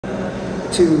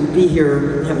to be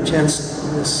here and have a chance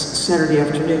on this Saturday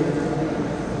afternoon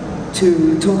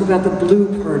to talk about the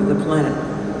blue part of the planet.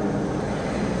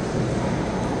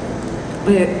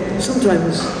 I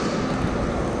sometimes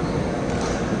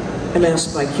am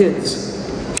asked by kids,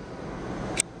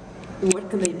 what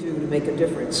can they do to make a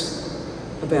difference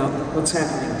about what's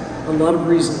happening? A lot of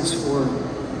reasons for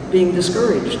being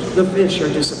discouraged. The fish are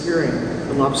disappearing,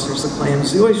 the lobsters, the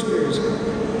clams, the oysters.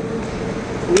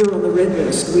 We're on the red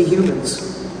list, we humans,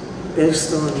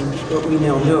 based on what we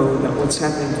now know about what's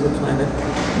happening to the planet.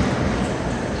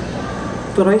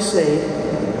 But I say,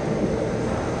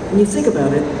 when you think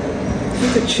about it, if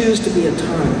you could choose to be a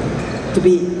time,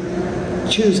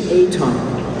 choose a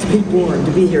time, to be born,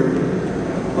 to be here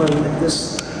on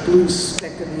this blue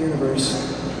speck of the universe,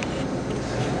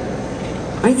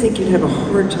 I think you'd have a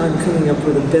hard time coming up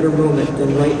with a better moment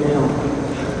than right now.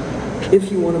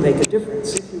 If you want to make a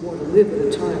difference, if you want to live at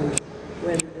a time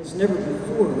when, as never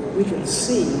before, we can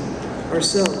see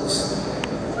ourselves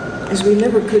as we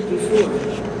never could before.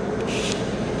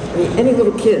 I mean, any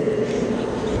little kid,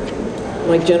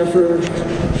 like Jennifer,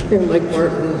 like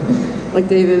Martin, like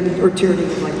David, or Tierney,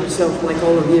 like myself, like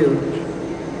all of you,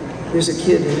 there's a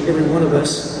kid in every one of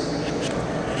us.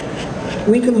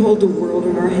 We can hold the world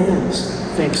in our hands,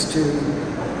 thanks to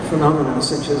phenomena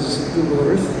such as Google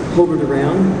Earth, hold it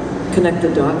around, connect the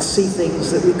dots, see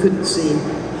things that we couldn't see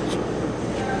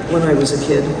when I was a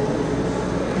kid.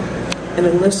 And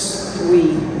unless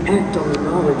we act on the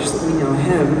knowledge that we now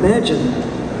have, imagine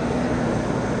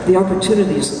the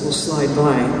opportunities that will slide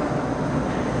by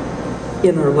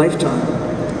in our lifetime,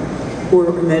 or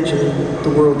imagine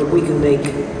the world that we can make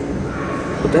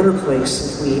a better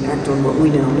place if we act on what we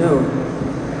now know.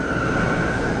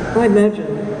 I imagine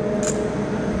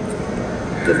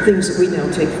the things that we now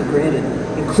take for granted,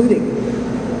 including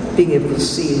being able to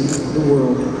see the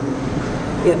world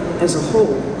as a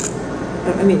whole.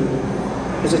 I mean,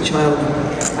 as a child,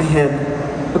 I had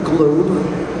a globe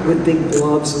with big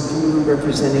blobs of blue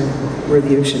representing where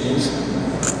the ocean is.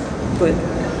 But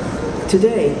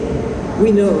today,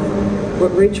 we know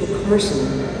what Rachel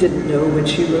Carson didn't know when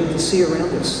she wrote The Sea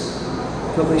Around Us,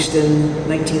 published in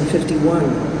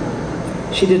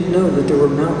 1951. She didn't know that there were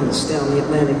mountains down the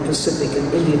Atlantic, Pacific,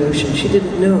 and Indian Ocean. She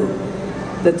didn't know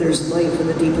that there's life in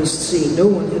the deepest sea. No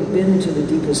one had been to the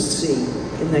deepest sea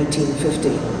in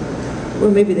 1950.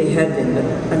 Well, maybe they had been, but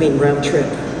I mean round trip.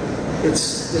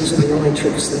 Those are the only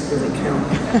trips that really count.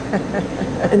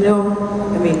 And now,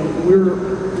 I mean, we're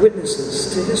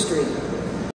witnesses to history,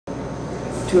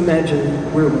 to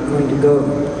imagine where we're going to go.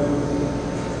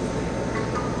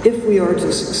 If we are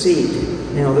to succeed,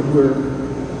 now that we're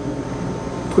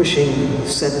pushing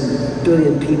 7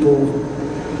 billion people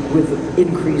with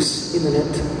increase in the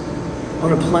net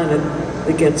on a planet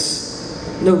that gets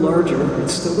no larger,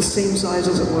 it's still the same size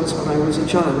as it was when I was a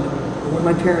child, or when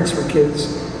my parents were kids,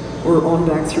 or on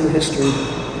back through history.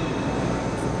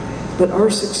 But our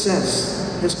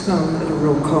success has come at a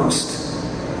real cost.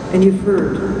 And you've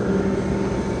heard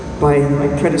by my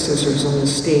predecessors on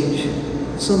this stage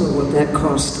some of what that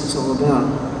cost is all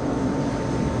about.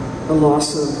 A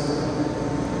loss of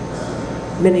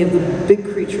many of the big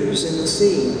creatures in the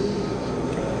sea.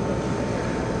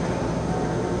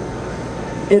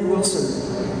 Ed Wilson,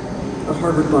 a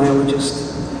Harvard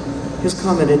biologist, has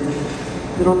commented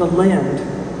that on the land,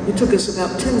 it took us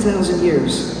about 10,000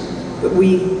 years, but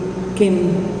we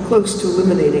came close to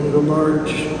eliminating the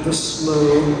large, the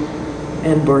slow,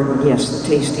 and Barton, yes, the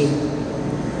tasty.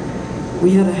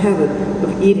 We had a habit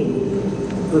of eating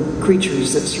the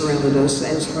creatures that surrounded us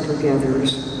as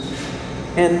hunter-gatherers.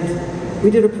 And we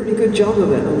did a pretty good job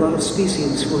of it. A lot of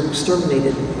species were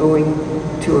exterminated owing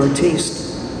to our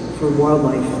taste for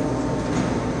wildlife.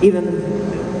 Even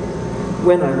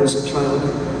when I was a child,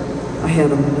 I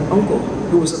had an uncle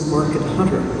who was a market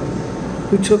hunter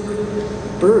who took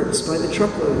birds by the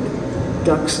truckload,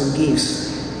 ducks and geese,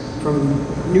 from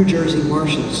New Jersey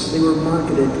marshes. They were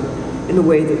marketed in the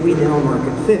way that we now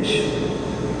market fish.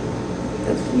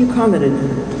 You commented,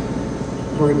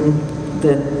 Martin,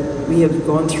 that we have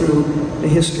gone through a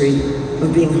history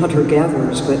of being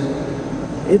hunter-gatherers, but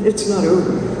it's not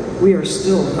over. We are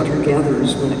still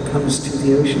hunter-gatherers when it comes to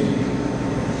the ocean.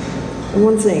 And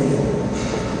one thing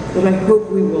that I hope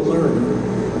we will learn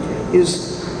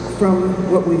is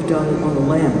from what we've done on the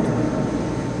land,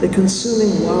 that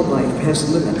consuming wildlife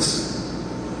has limits.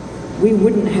 We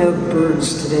wouldn't have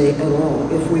birds today at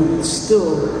all if we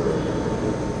still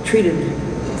treated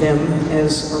them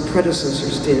as our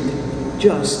predecessors did,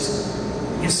 just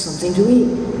as something to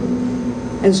eat.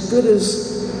 As good as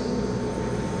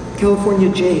California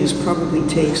jays probably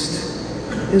taste,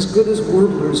 as good as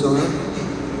warblers are,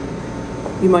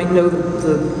 You might know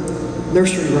the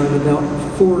nursery rhyme about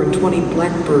 4 and 20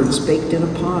 blackbirds baked in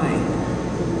a pie.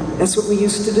 That's what we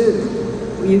used to do.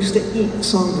 We used to eat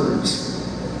songbirds.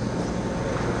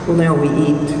 Well, now we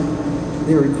eat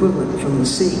their equivalent from the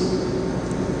sea.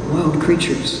 Wild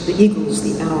creatures, the eagles,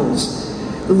 the owls,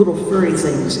 the little furry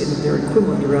things, and their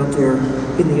equivalent are out there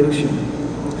in the ocean.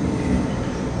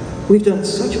 We've done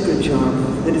such a good job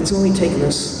that it's only taken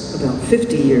us about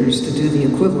 50 years to do the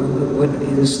equivalent of what it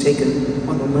has taken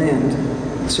on the land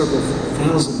several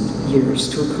thousand years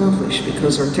to accomplish,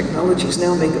 because our technologies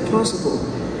now make it possible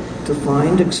to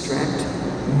find, extract,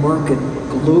 market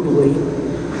globally,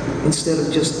 instead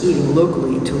of just eating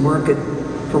locally, to market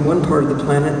from one part of the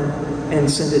planet and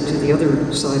send it to the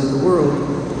other side of the world.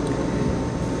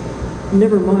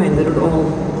 Never mind that it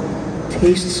all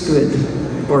tastes good,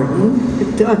 Barton.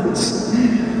 It does.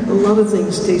 A lot of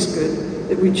things taste good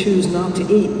that we choose not to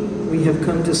eat. We have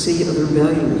come to see other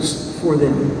values for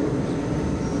them.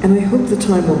 And I hope the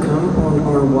time will come on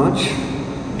our watch,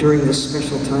 during this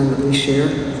special time that we share,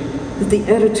 that the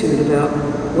attitude about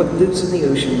what lives in the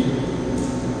ocean,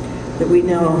 that we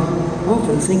now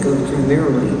often think of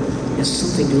primarily as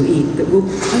something to eat, that we'll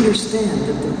understand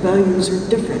that the values are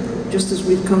different, just as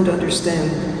we've come to understand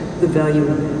the value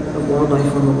of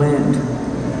wildlife on the land.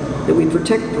 That we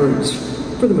protect birds,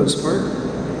 for the most part.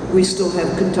 We still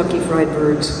have Kentucky fried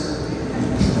birds.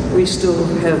 We still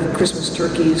have Christmas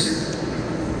turkeys.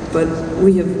 But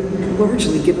we have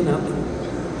largely given up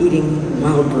eating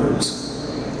wild birds.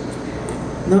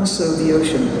 Not so the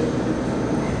ocean.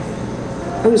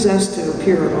 I was asked to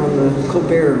appear on the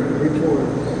Colbert Report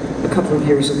a couple of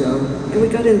years ago, and we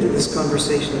got into this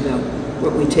conversation about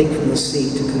what we take from the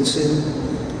sea to consume.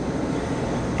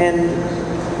 And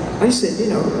I said, you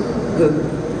know, the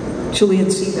Chilean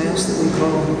sea bass that we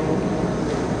call,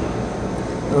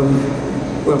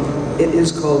 well, it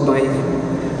is called by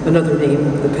another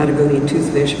name, the Patagonian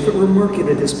toothfish. If it were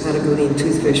marketed as Patagonian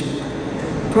toothfish,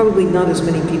 probably not as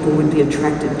many people would be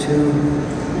attracted to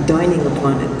dining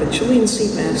upon it, but Chilean sea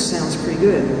bass sounds pretty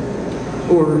good.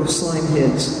 Or slime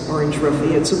heads, orange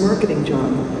roughy, it's a marketing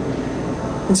job.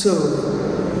 And so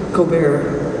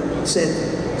Colbert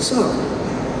said, so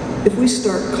if we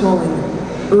start calling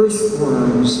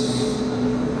earthworms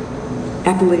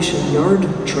Appalachian yard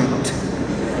trout,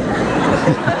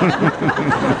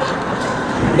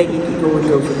 maybe people would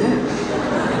go for that.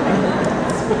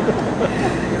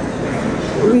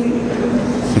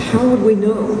 How would we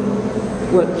know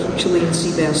what Chilean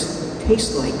sea bass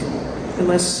taste like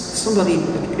unless somebody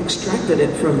extracted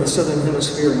it from the southern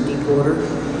hemisphere in deep water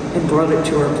and brought it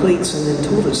to our plates and then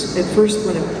told us? At first,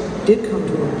 when it did come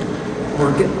to our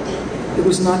market, it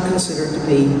was not considered to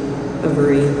be a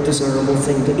very desirable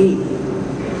thing to eat.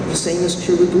 The same is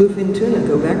true with bluefin tuna.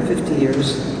 Go back 50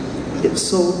 years. It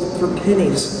sold for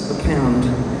pennies a pound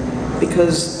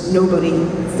because nobody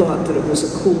thought that it was a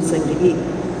cool thing to eat.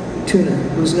 Tuna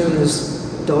was known as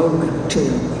dog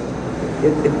tuna.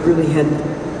 It really had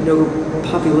no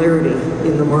popularity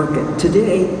in the market.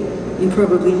 Today, you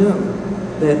probably know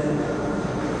that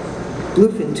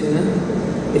bluefin tuna,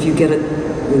 if you get it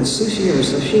with sushi or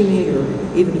sashimi, or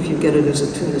even if you get it as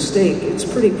a tuna steak, it's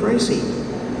pretty pricey.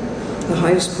 The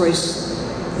highest price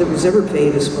that was ever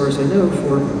paid, as far as I know,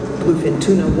 for bluefin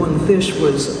tuna, one fish,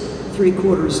 was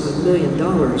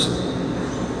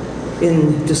 $750,000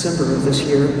 in December of this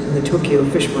year in the Tokyo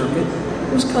fish market.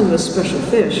 It was kind of a special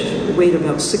fish. It weighed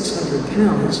about 600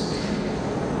 pounds.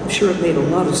 I'm sure it made a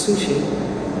lot of sushi,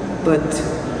 but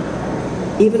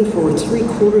even for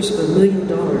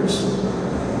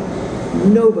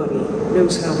 $750,000, nobody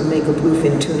knows how to make a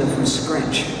bluefin tuna from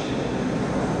scratch.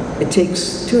 It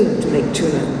takes tuna to make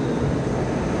tuna.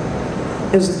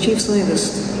 As the chief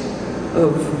scientist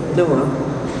of NOAA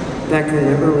back in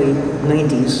the early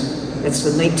 90s, that's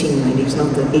the 1990s,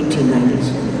 not the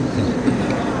 1890s,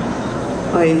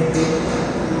 I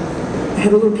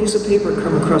had a little piece of paper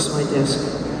come across my desk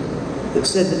that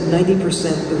said that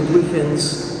 90% of the bluefins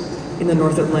in the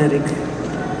North Atlantic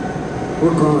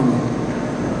were gone,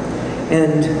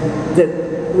 and that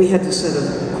we had to set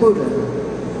a quota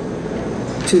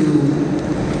to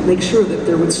make sure that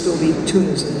there would still be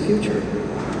tunas in the future.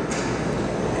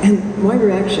 And my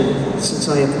reaction, since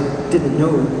I didn't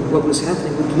know what was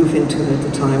happening with bluefin tuna at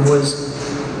the time, was,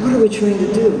 what are we trying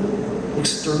to do?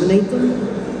 Exterminate them?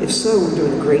 If so, we're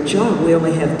doing a great job. We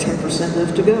only have 10%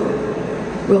 left to go.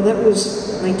 Well, that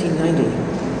was 1990.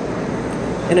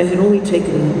 And it had only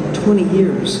taken 20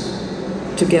 years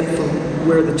to get from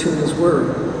where the tunas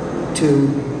were to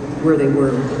where they were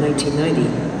in 1990,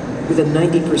 with a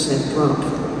 90% drop.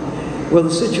 Well,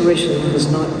 the situation has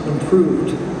not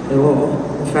improved at all.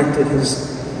 In fact, it has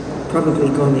probably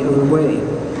gone the other way.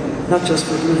 Not just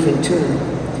for bluefin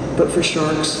tuna, but for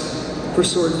sharks, for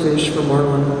swordfish, for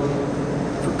marlin,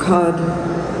 for cod,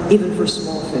 even for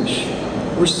small fish.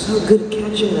 We're so good at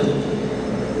catching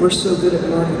them. We're so good at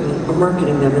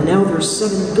marketing them. And now there's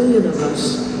 7 billion of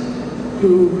us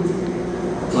who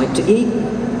like to eat.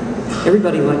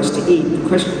 Everybody likes to eat. The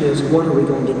question is, what are we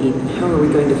going to eat? And how are we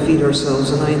going to feed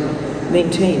ourselves? And I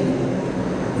maintain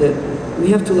that we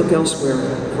have to look elsewhere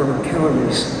for our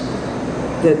calories.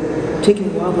 That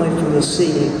taking wildlife from the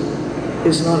sea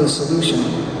is not a solution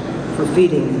for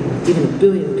feeding even 1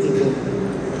 billion people,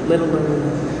 let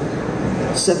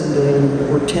alone 7 billion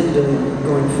or 10 billion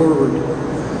going forward.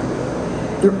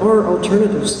 There are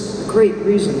alternatives. The great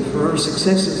reason for our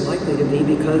success is likely to be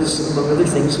because, among other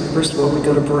things, first of all, we've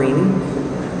got a brain.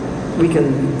 We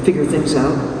can figure things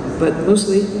out, but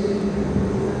mostly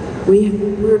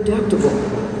we're adaptable.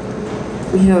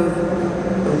 We have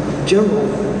a general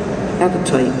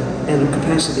appetite and a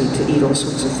capacity to eat all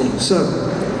sorts of things. So,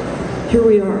 here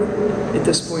we are at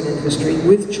this point in history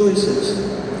with choices.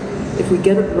 If we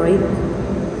get it right,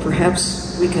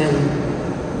 perhaps we can,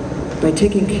 by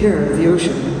taking care of the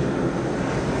ocean,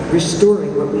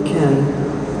 restoring what we can,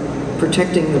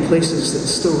 protecting the places that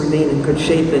still remain in good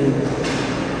shape, and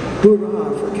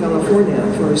hoorah for California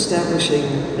for establishing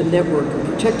a network of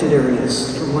protected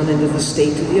areas from one end of the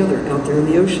state to the other out there in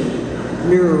the ocean,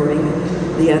 mirroring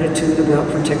the attitude about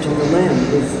protecting the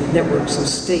land with networks of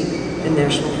state and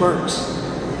national parks.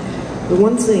 The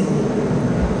one thing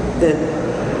that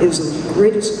is of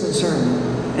greatest concern,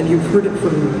 and you've heard it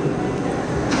from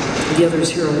the others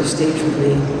here on the stage with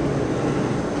me,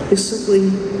 is simply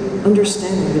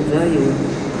understanding the value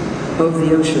of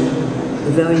the ocean,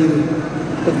 the value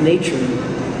of nature,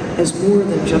 as more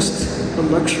than just a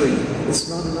luxury. It's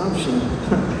not an option.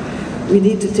 We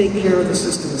need to take care of the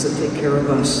systems that take care of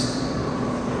us.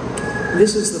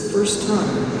 This is the first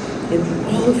time in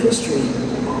all of history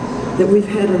that we've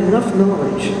had enough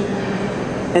knowledge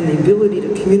and the ability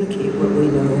to communicate what we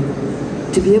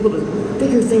know to be able to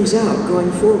figure things out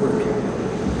going forward.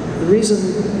 The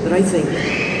reason that I think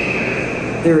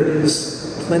there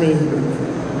is plenty of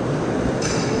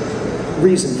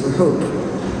reason for hope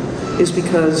is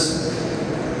because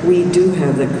we do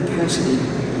have that capacity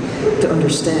to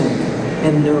understand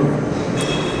and know.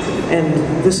 And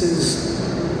this is,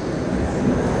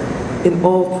 in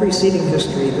all preceding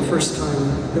history, the first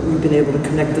time that we've been able to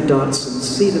connect the dots and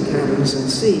see the patterns and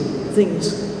see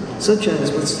things such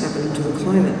as what's happening to the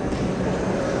climate,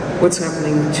 what's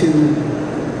happening to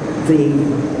the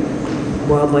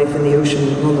wildlife in the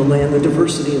ocean, on the land, the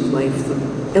diversity of life, the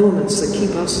elements that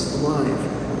keep us alive.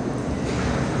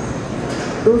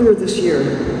 Earlier this year,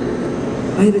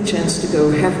 I had a chance to go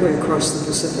halfway across the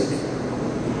Pacific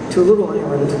to a little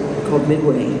island called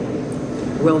Midway,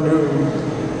 well known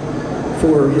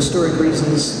for historic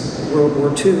reasons, World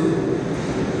War II,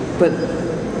 but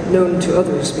known to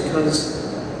others because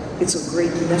it's a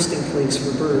great nesting place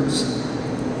for birds,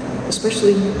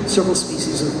 especially several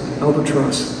species of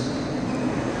albatross.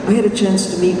 I had a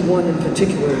chance to meet one in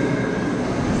particular,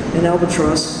 an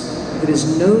albatross that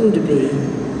is known to be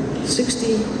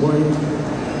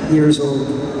 61 years old.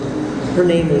 Her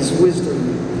name is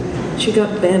Wisdom. She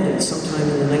got banded sometime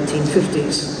in the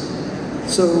 1950s.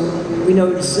 So we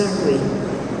know exactly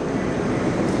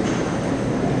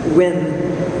when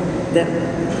that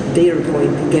data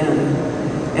point began.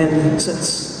 And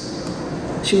since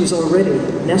she was already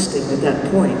nesting at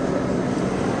that point,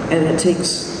 and it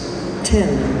takes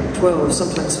 10, 12,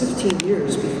 sometimes 15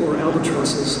 years before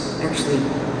albatrosses actually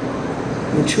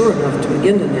mature enough to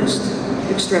begin to nest,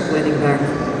 extrapolating back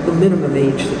the minimum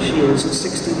age that she is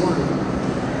 61.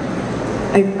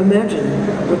 I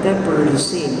imagine what that bird has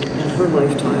seen in her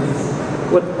lifetime,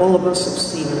 what all of us have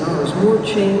seen in ours, more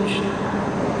change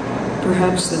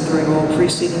perhaps than during all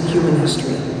preceding human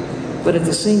history. But at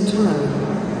the same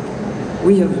time,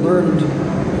 we have learned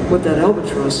what that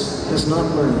albatross has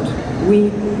not learned. We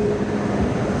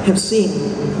have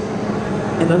seen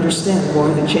and understand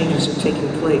why the changes are taking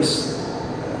place.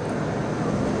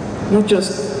 Not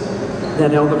just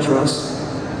that albatross,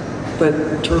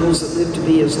 but turtles that live to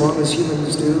be as long as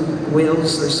humans do,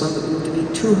 whales, there's some that live to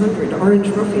be 200, orange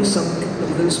roughies, some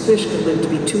of those fish can live to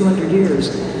be 200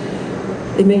 years.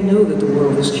 They may know that the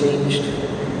world has changed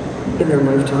in their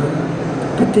lifetime,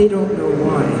 but they don't know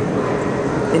why.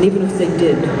 And even if they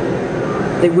did,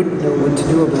 they wouldn't know what to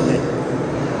do about it.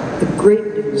 The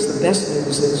great news, the best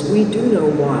news is we do know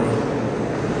why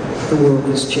the world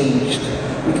has changed.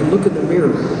 We can look in the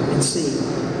mirror and see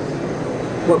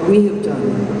what we have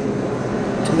done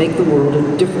to make the world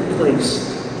a different place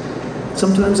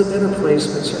Sometimes a better place,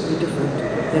 but certainly different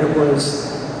than it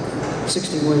was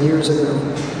 61 years ago.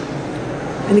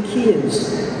 And the key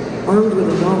is, armed with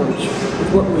the knowledge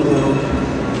of what we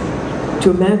know, to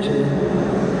imagine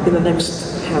in the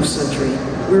next half century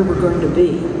where we're going to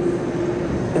be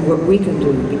and what we can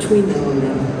do between now and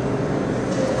then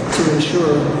to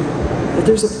ensure that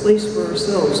there's a place for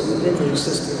ourselves within these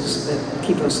systems that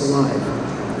keep us alive.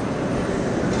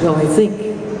 Well, I think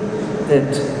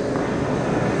that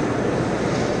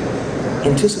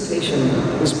anticipation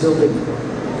is building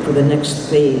for the next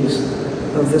phase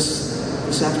of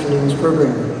this afternoon's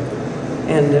program.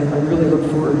 And I really look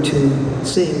forward to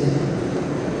seeing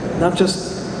not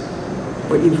just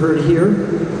what you've heard here,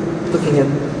 looking at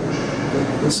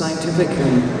the scientific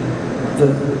and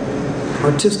the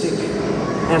artistic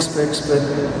aspects, but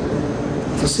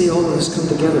to see all of this come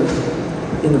together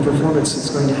in the performance that's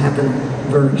going to happen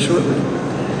very shortly.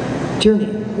 Tierney,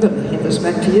 I'm going to hand this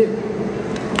back to you.